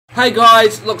Hey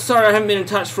guys, look, sorry I haven't been in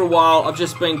touch for a while. I've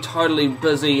just been totally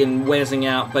busy and wazzing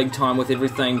out big time with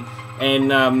everything,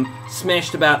 and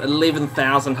smashed about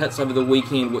 11,000 hits over the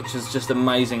weekend, which is just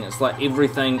amazing. It's like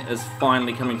everything is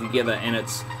finally coming together, and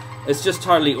it's just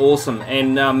totally awesome.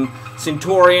 And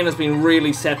Centaurain has been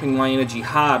really sapping my energy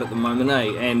hard at the moment,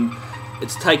 and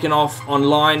it's taken off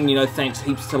online, you know, thanks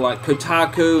heaps to like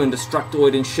Kotaku and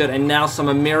Destructoid and shit, and now some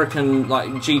American like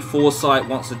G4 site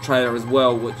wants a trailer as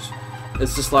well, which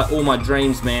is just like all my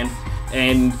dreams, man.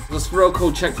 And this real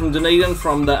cool chick from Dunedin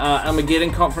from the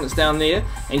Armageddon conference down there,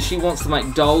 and she wants to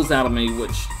make dolls out of me,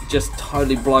 which just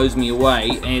totally blows me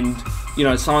away. And you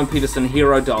know, Simon Peterson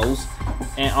hero dolls,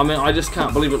 and I mean, I just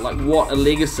can't believe it. Like, what a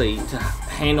legacy to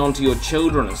hand on to your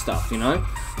children and stuff, you know.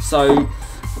 So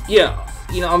yeah,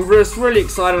 you know, I'm just really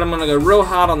excited. I'm going to go real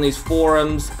hard on these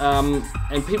forums,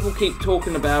 and people keep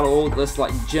talking about all this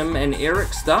like Jim and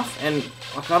Eric stuff, and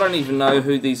like, I don't even know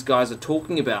who these guys are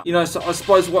talking about. You know, so I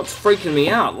suppose what's freaking me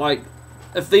out, like,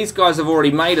 if these guys have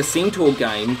already made a Centaur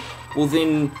game, well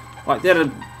then, like, that'd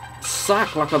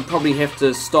suck. Like, I'd probably have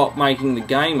to stop making the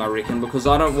game, I reckon, because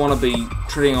I don't want to be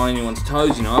treading on anyone's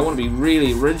toes, you know. I want to be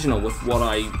really original with what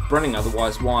I bring,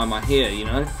 otherwise why am I here, you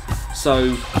know?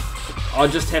 So I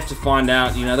just have to find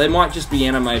out, you know. They might just be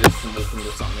animated from walking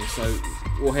or something, so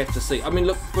we'll have to see. I mean,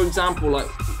 look, for example, like,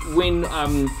 when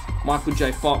Michael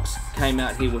J. Fox came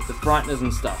out here with the Frighteners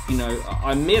and stuff, you know,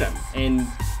 I met him, and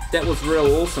that was real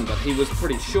awesome, but he was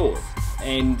pretty short,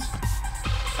 and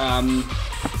I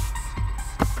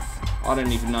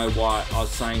don't even know why I was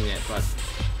saying that, but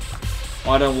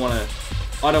I don't want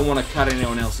to cut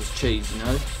anyone else's cheese, you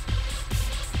know.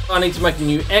 I need to make a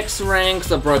new Centaurain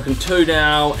because I've broken 2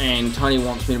 now, and Tony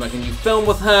wants me to make a new film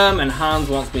with him, and Hans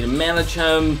wants me to manage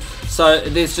him, so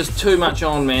there's just too much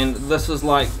on, man. This is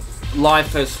like,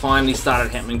 life has finally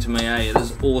started happening to me, eh? It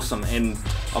is awesome, and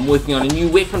I'm working on a new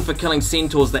weapon for killing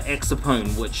centaurs, the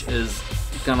Axapoon, which is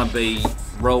gonna be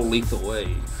real lethal, eh?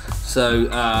 So,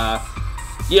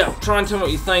 yeah, try and tell me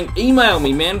what you think. Email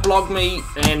me, man, blog me,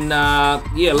 and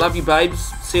yeah, love you, babes.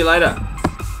 See you later.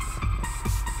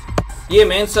 Yeah,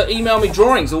 man, so email me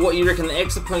drawings of what you reckon the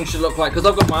Axapoon should look like, because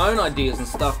I've got my own ideas and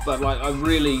stuff, but like, I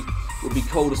really would be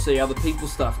cool to see other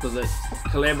people's stuff, because it's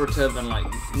collaborative, and like,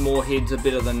 more heads are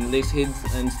better than less heads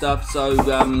and stuff. So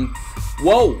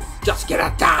whoa, just get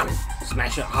it done,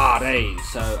 smash it hard, eh?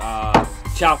 So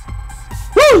ciao.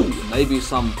 Woo! Maybe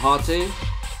some party.